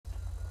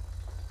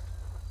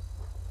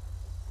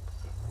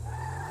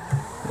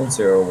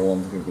101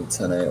 is going to be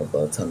 10-8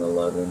 or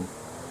 10-11.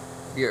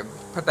 Yeah,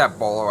 put that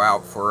bolo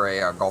out for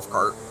a golf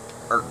cart.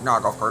 Or not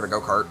a golf cart, a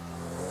go-kart.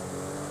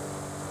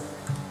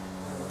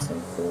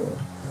 10-4.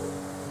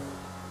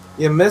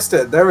 You missed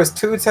it. There was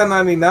two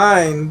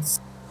 1099s.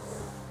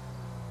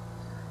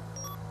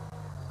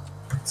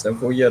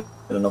 10-4, you had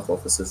enough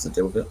officers to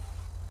deal with it.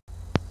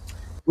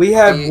 We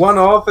had one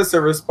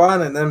officer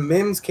respond, and then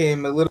Mims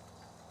came a little.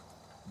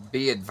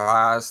 Be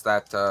advised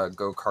that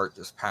go-kart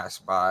just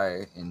passed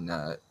by and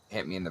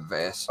hit me in the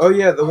vest. Oh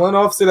yeah, the one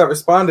officer that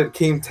responded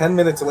came 10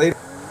 minutes later.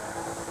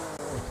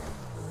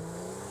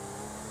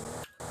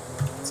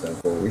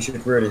 10-4. We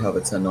should really have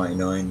a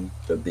 1099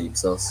 that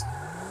beeps us.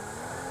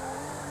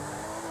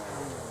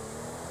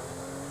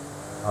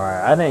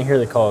 Alright, I didn't hear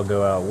the call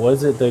go out.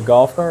 Was it the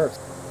golf cart?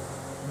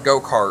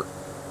 Go-kart.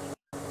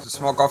 It's a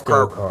small golf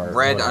cart,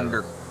 red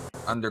whatever.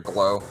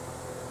 underglow.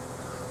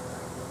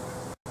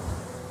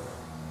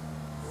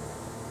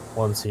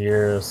 1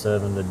 Sierra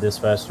 7 to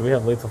dispatch. Do we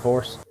have lethal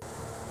force?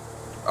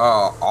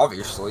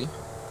 Obviously.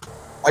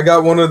 I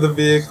got one of the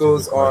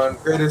vehicles on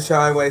Greatest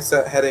Highway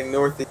set heading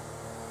northeast.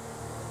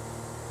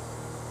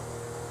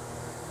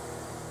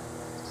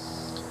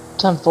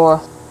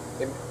 10-4.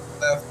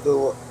 Left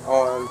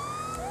on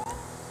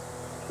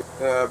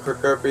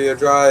Procopia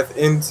Drive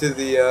into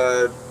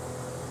the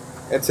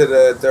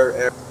dirt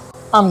area.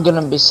 I'm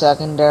gonna be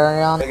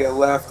secondary on. They get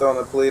left on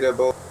the Polito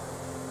Bowl.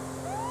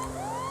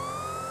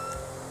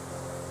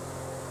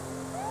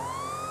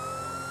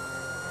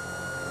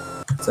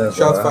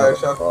 Shots fired,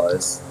 shots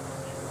fired.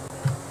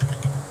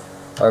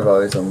 I have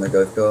eyes on the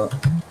go-kart.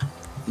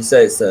 You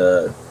say it's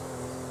just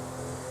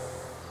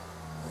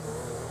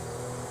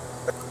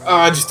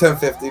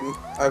 1050.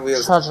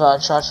 Shots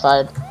fired, shots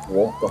fired.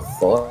 What the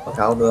fuck?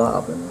 How did that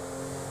happen?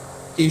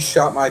 He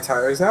shot my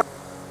tires out.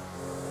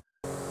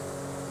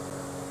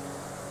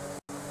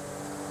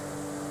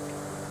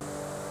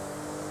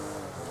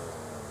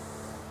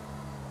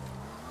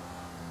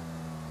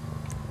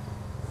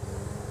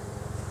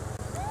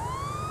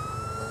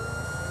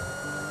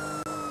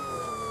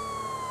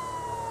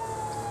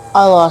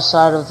 I lost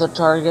sight of the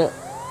target.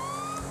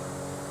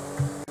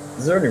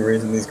 Is there any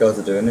reason these guys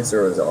are doing this,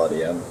 or is it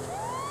RDM?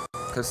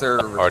 Because they're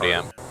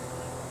RDM.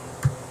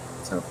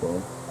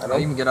 10-4. I don't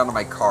even get out of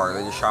my car.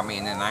 They just shot me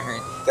and then I heard.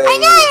 I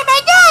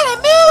got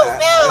it,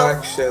 move.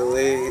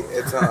 Actually,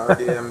 it's not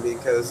RDM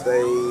because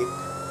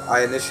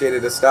I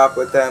initiated a stop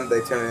with them.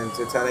 They turned it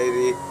into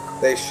 1080.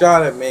 They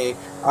shot at me.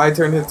 I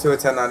turned it into a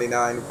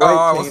 1099.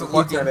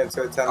 He turned it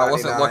into a 1099. I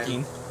wasn't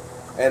looking.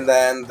 And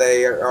then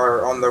they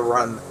are on the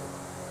run.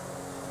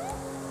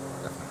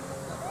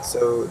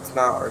 So it's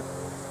not.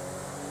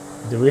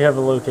 Do we have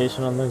a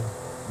location on the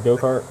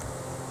go-kart?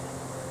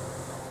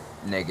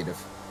 Negative.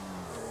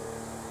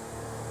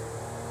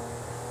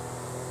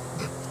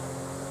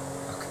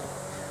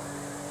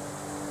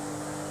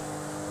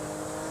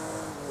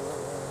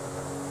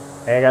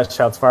 Hey, I got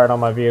shots fired on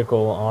my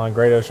vehicle on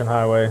Great Ocean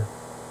Highway.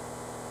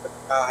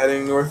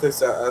 Heading north or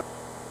south?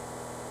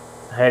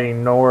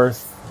 Heading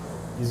north.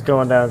 He's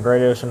going down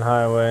Great Ocean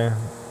Highway.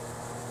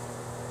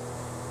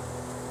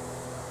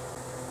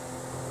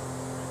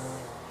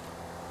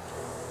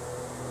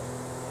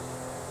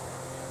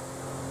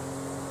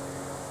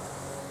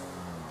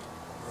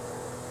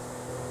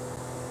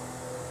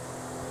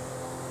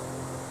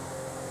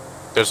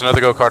 There's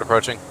another go-kart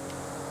approaching.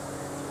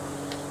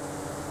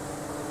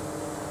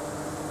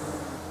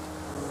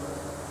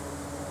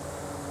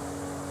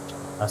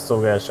 I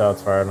still got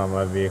shots fired on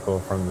my vehicle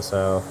from the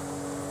south.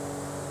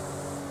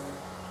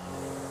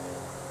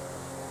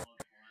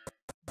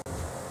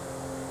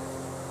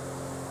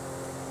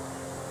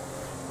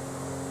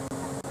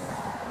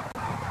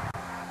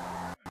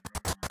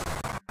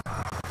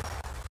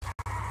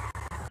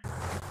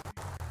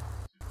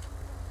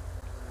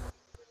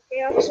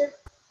 Hey, officer.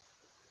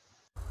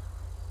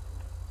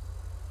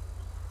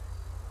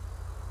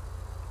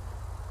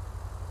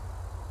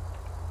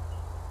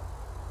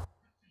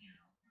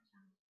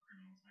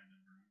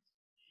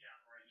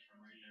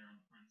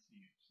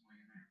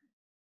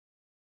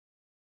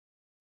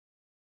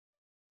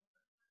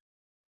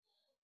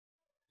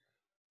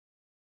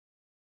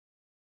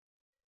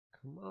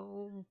 Come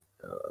on.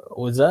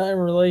 Was that in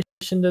relation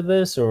to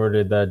this, or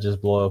did that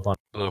just blow up on?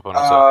 Blew up on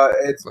himself.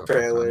 It's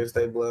trailers.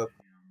 They blew up.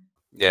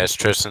 Yeah, it's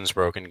Tristan's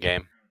broken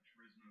game.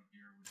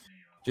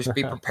 Just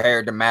be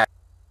prepared to match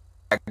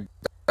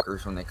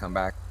duckers when they come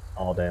back.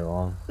 All day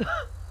long.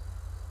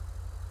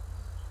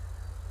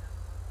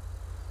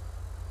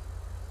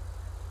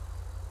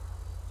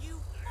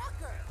 You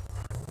fucker!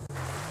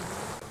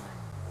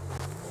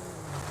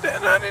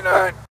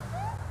 1099.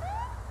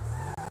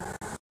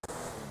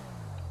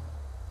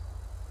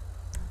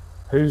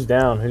 Who's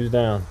down? Who's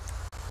down?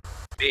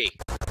 Me.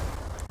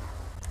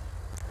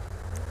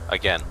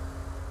 Again.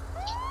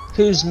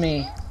 Who's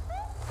me?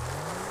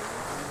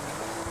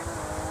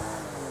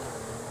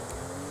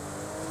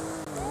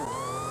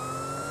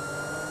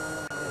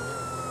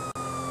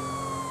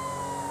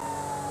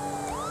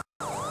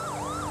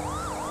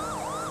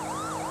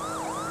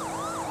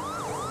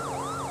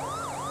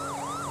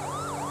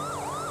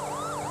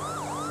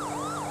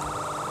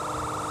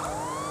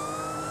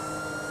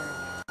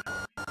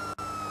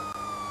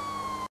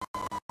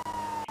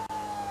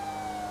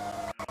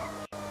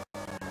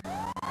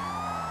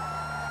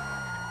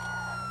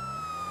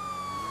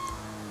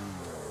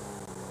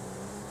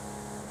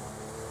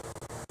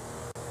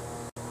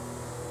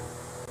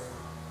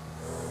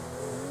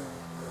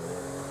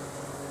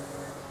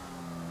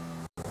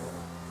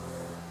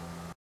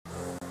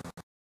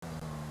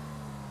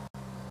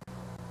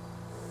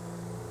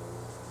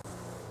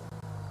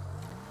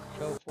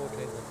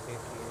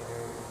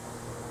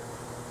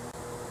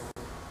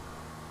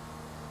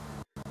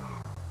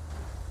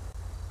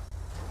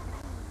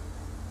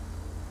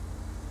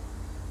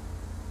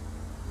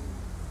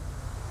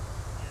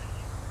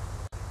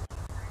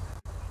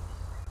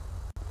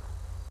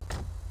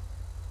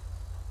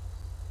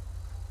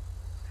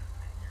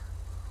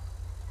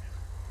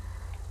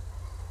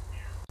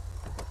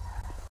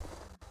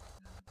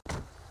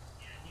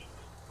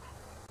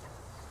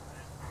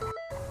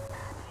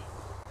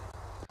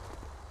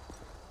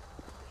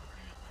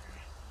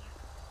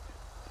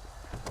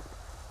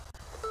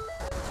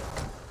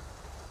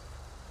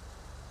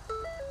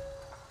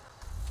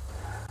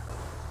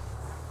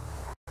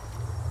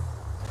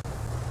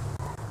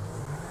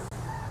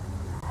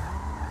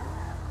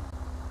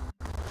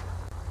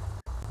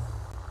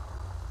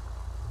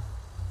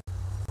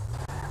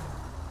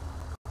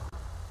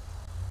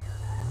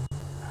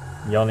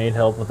 Y'all need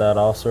help with that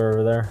officer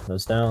over there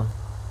that's down?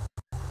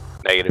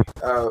 Negative.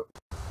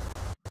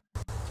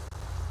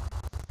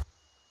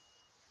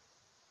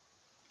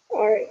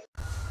 Alright.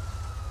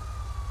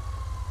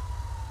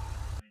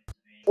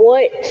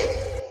 What?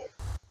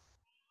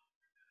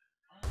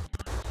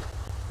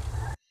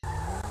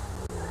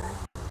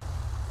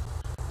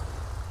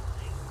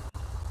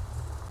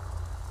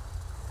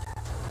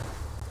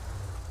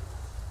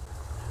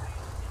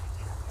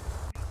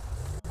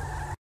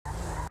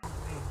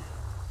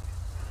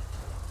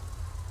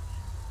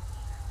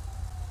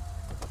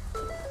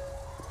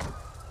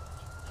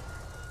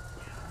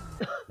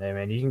 Hey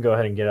man, you can go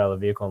ahead and get out of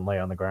the vehicle and lay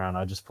on the ground.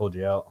 I just pulled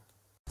you out.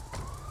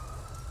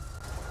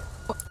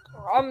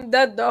 I'm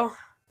dead though.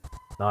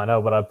 No, I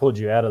know, but I pulled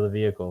you out of the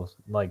vehicle,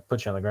 like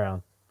put you on the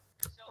ground.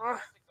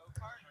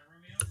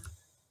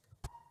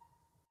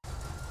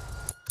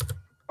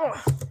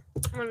 Oh,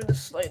 let me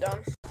just lay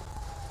down.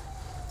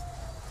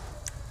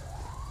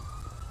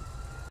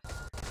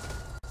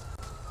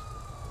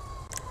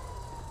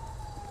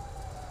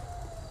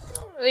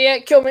 Yeah,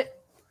 kill me.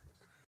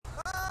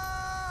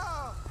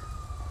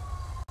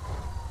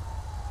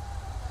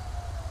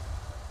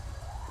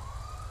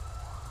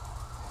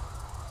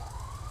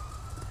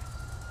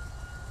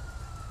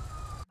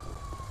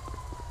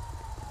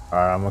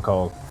 Alright, I'm gonna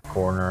call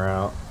coroner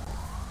out.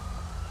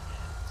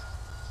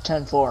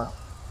 10-4.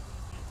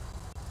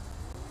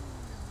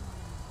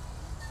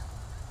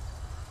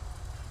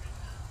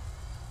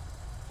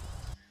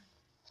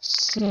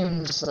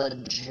 Seems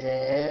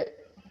legit.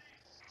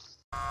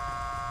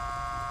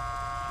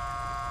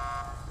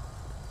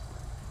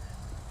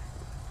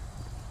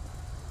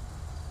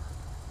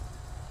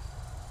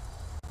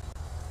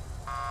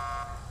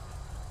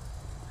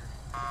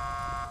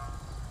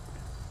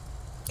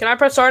 Can I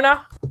press R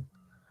now?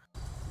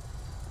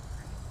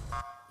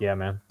 Yeah,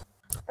 man.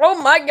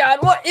 Oh my god,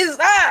 what is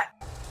that?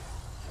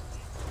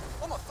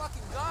 Oh my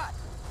fucking god!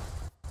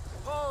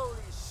 Holy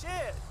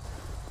shit!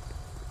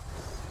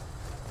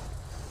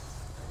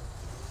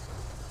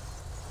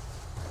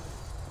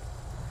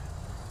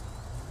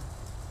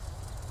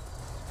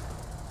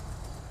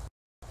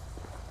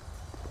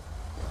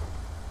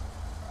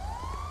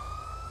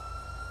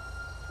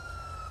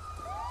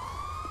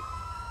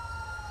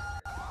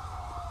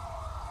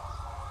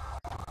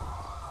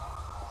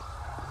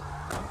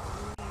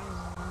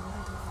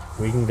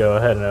 We can go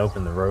ahead and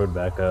open the road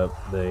back up.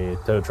 The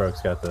tow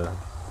truck's got the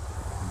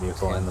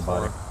vehicle and the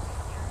body.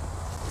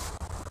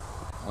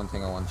 One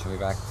thing I want you to be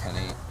back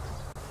 10-8.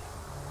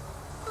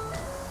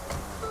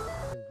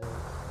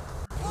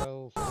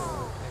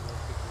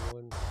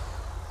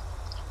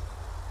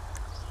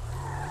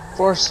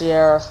 For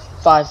Sierra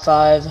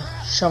 5-5,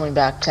 show me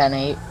back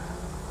 10-8.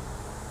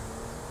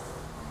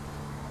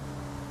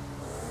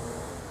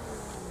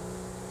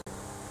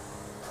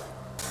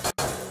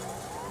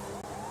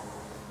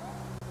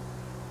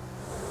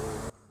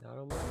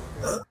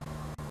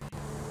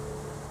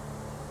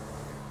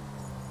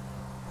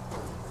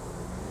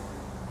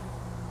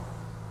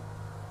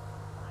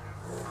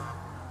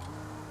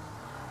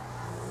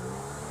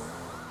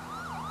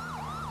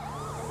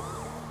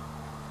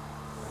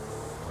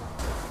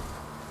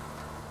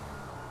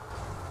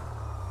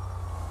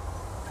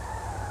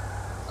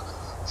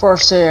 For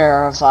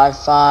Sierra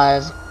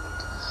 5-5,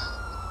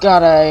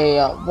 got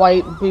a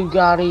white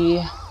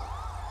Bugatti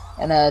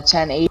and a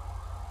 10-8.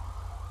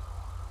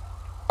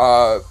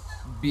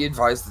 Be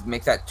advised to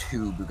make that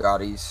 2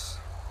 Bugattis.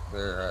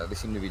 They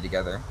seem to be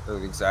together. They're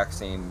the exact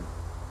same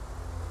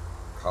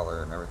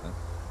color and everything.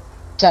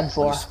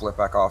 10-4. Split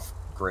back off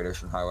Great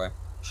Ocean Highway.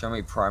 Show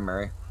me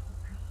primary.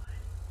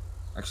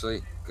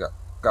 Actually,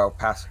 go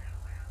pass.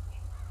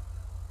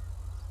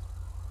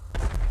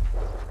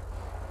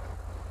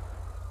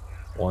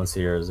 One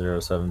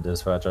Sierra 07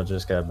 dispatch. I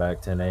just got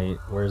back 10-8.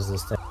 Where's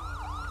this thing?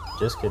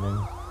 Just kidding.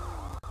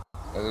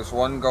 There's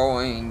one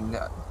going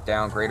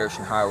down Great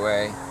Ocean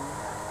Highway.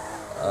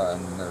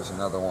 And there's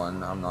another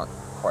one. I'm not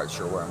quite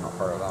sure where. I'm not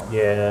part of that one.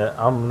 Yeah,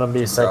 I'm gonna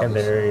be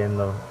secondary in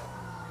the.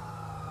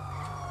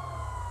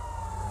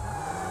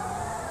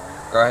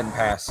 Go ahead and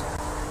pass.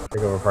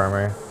 Take over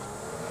primary.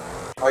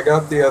 I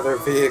got the other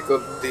vehicle.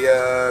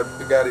 The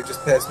Bugatti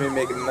just passed me,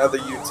 making another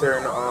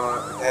U-turn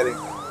on heading.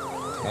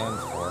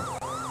 10-4.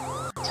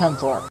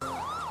 10-4.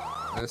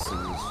 This is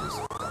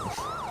just.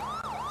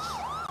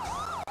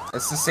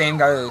 It's the same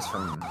guy that's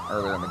from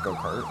earlier in the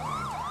go-kart.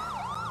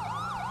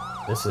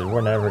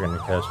 We're never gonna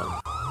catch him.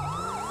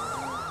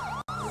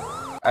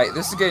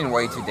 This is getting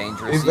way too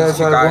dangerous. These guys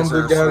have one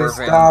Bugatti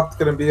stopped,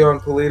 gonna be on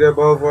Polito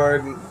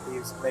Boulevard, and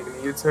he's making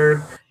a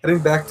U-turn, heading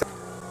back to.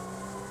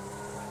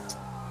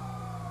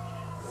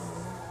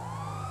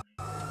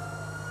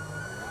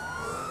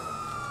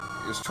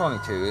 It's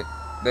 22.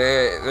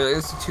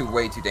 This is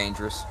way too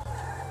dangerous.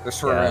 They're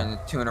swerving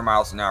 200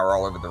 miles an hour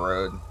all over the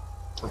road.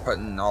 We're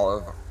putting all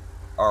of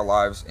our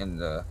lives in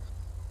the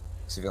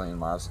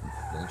civilian lives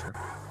in danger.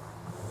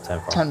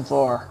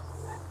 10-4.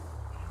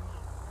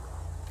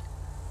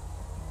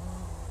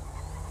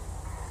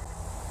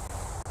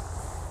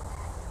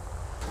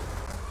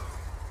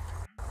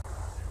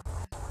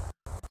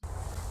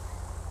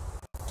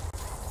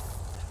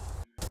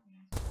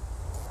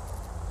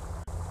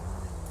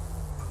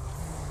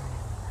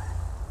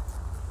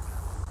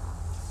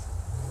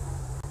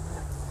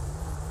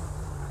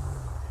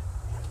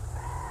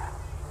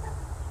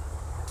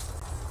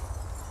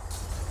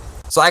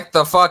 It's like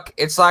the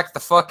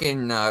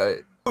fucking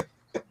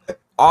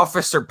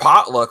officer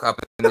potluck up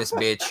in this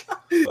bitch.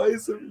 Why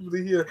is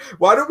everybody here?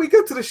 Why don't we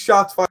go to the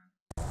shots fire?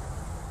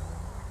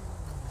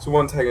 So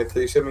 1 Tango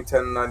 3, shipping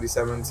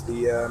 1097 to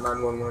the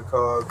 911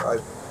 call.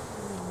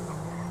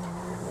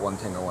 1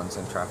 Tango 1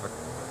 in traffic.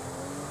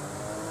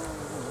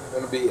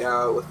 I'm gonna be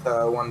out with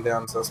 1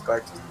 down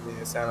suspect in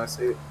the San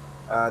Jose.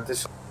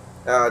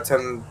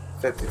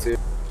 1052.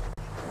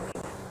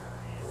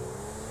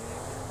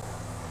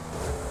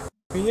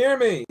 Can you hear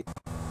me?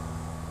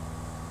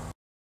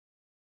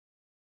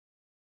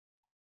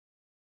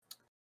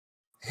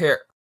 Here.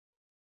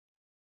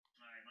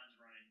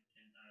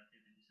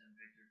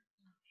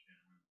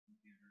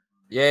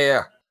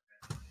 Yeah.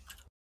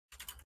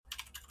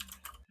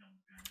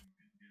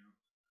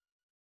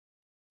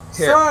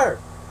 Here. Sir!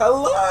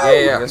 Hello!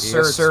 Yeah. Yes,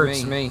 sir.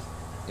 It's me.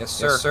 Yes,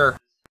 sir.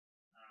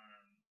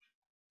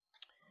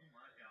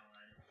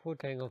 4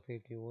 Tango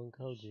 51,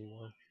 code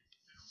 0.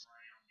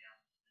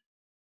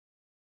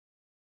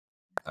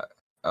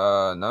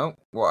 No.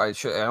 Well, I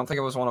don't think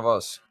it was one of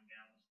us.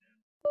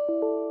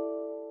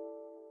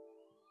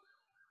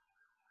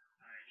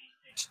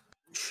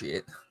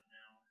 Shit.